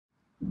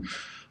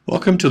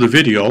Welcome to the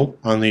video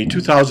on the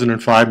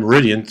 2005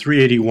 Meridan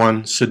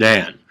 381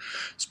 sedan,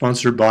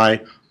 sponsored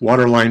by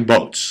Waterline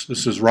Boats.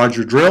 This is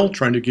Roger Drill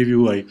trying to give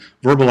you a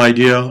verbal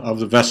idea of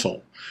the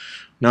vessel.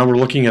 Now we're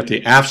looking at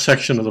the aft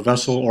section of the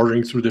vessel,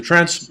 bordering through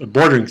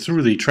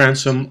the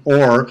transom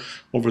or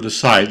over the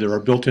side. There are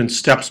built-in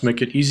steps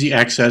make it easy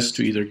access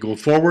to either go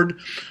forward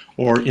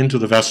or into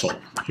the vessel.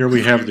 Here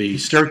we have the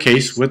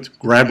staircase with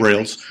grab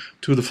rails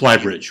to the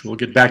flybridge. We'll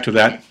get back to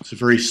that. It's a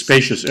very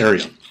spacious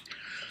area.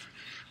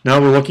 Now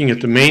we're looking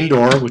at the main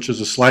door, which is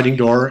a sliding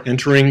door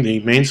entering the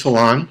main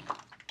salon.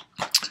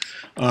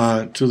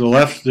 To the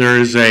left there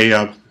is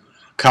a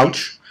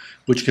couch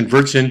which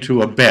converts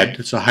into a bed.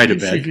 It's a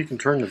hide-a-bed. See if you can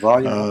turn the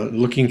volume.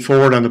 Looking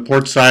forward on the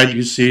port side,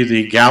 you see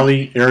the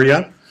galley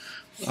area,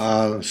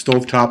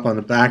 stovetop on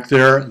the back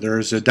there.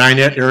 There's a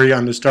dinette area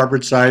on the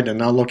starboard side, and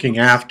now looking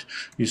aft,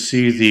 you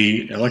see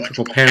the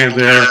electrical panel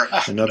there,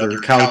 another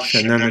couch,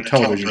 and then the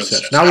television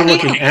sets. Now we're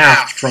looking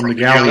aft from the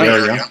galley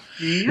area.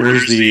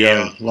 Here's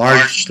the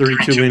large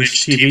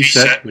 32-inch TV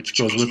set, which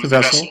goes with the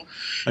vessel.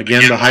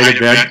 Again, the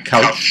hide-a-bed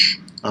couch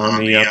on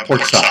the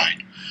port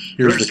side.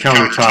 Here's the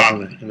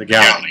countertop in the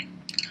galley.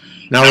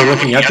 Now we're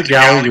looking at the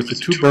galley with the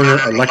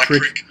two-burner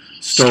electric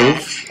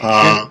stove,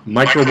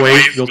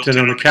 microwave built in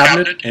on the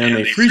cabinet, and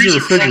a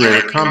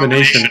freezer-refrigerator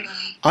combination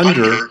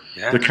under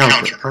the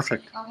counter.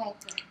 Perfect.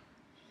 Okay.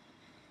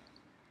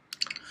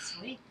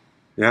 Sweet.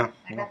 Yeah.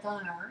 I got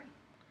done in a hurry.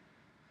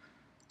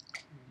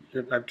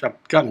 I've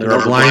gotten There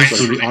are blinds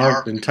through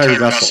the entire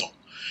vessel.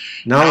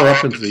 Now we're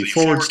up into the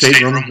forward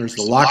stateroom. There's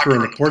the locker on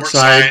the port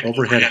side,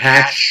 overhead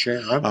hatch,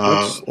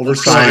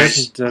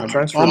 oversized,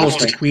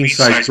 almost a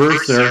queen-size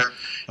berth there.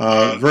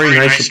 Very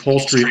nice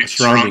upholstery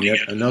surrounding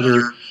it.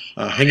 Another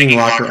hanging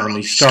locker on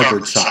the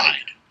starboard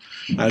side.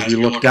 As we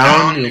look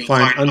down, you'll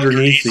find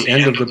underneath the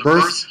end of the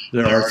berth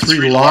there are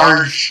three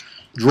large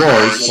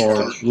drawers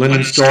for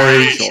linen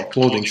storage or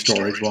clothing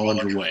storage while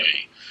underway.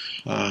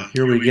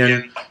 Here we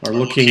again are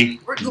looking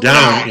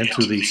down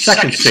into the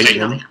second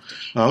stateroom,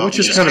 which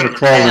is kind of a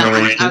crawling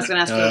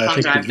arrangement. I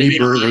think the V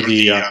berth or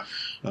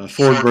the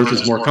forward berth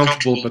is more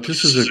comfortable, but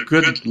this is a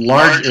good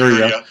large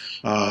area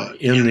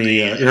in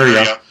the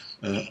area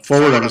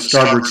forward on the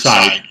starboard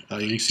side.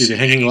 You can see the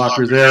hanging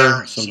locker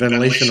there, some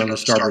ventilation on the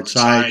starboard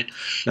side.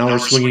 Now we're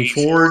swinging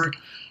forward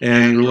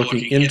and we're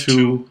looking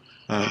into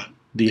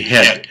the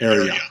head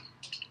area.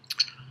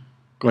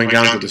 Going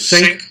down to the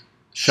sink,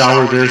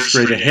 shower there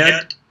straight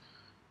ahead,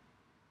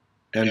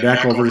 and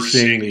back over to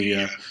seeing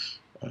the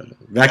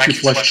vacuum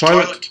flush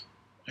toilet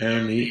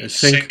and the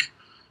sink,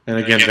 and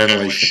again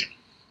ventilation.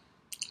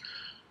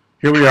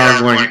 Here we are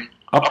going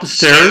up the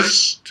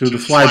stairs to the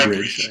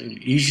flybridge.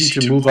 Easy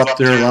to move up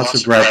there, lots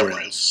of grab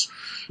rails.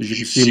 As you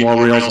can see,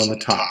 more rails on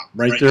the top.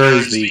 Right there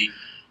is the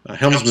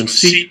helmsman's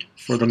seat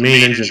for the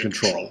main engine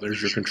control.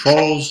 There's your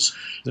controls,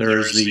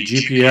 there's the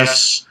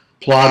GPS,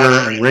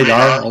 plotter, and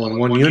radar all in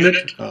one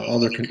unit. All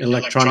the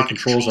electronic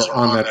controls are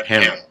on that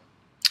panel.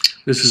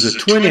 This is a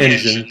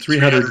twin-engine,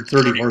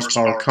 330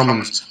 horsepower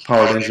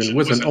Cummins-powered engine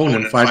with an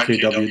Onan 5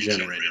 kW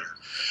generator.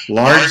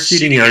 Large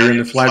seating area in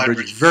the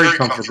flybridge is very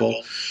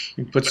comfortable.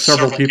 You can put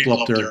several people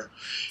up there.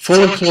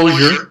 Full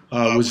enclosure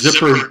with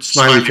zipper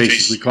smiley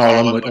faces, we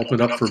call them, that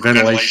open up for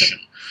ventilation.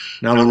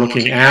 Now we're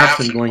looking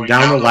aft and going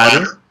down the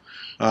ladder.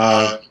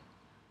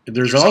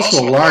 There's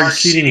also a large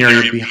seating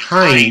area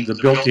behind the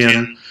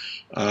built-in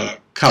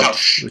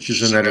couch, which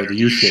is in that the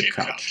U-shaped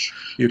couch.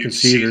 You can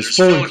see there's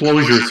full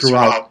enclosure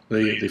throughout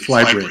the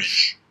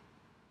flybridge.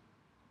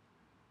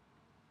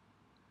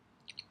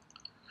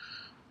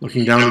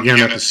 Looking down again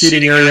at the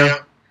seating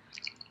area,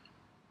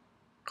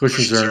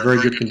 cushions are in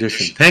very good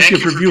condition. Thank you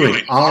for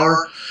viewing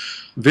our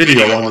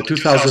video on the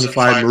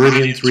 2005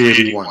 Meridan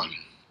 381.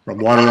 From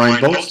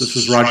Waterline Boats, this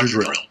is Roger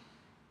Drill.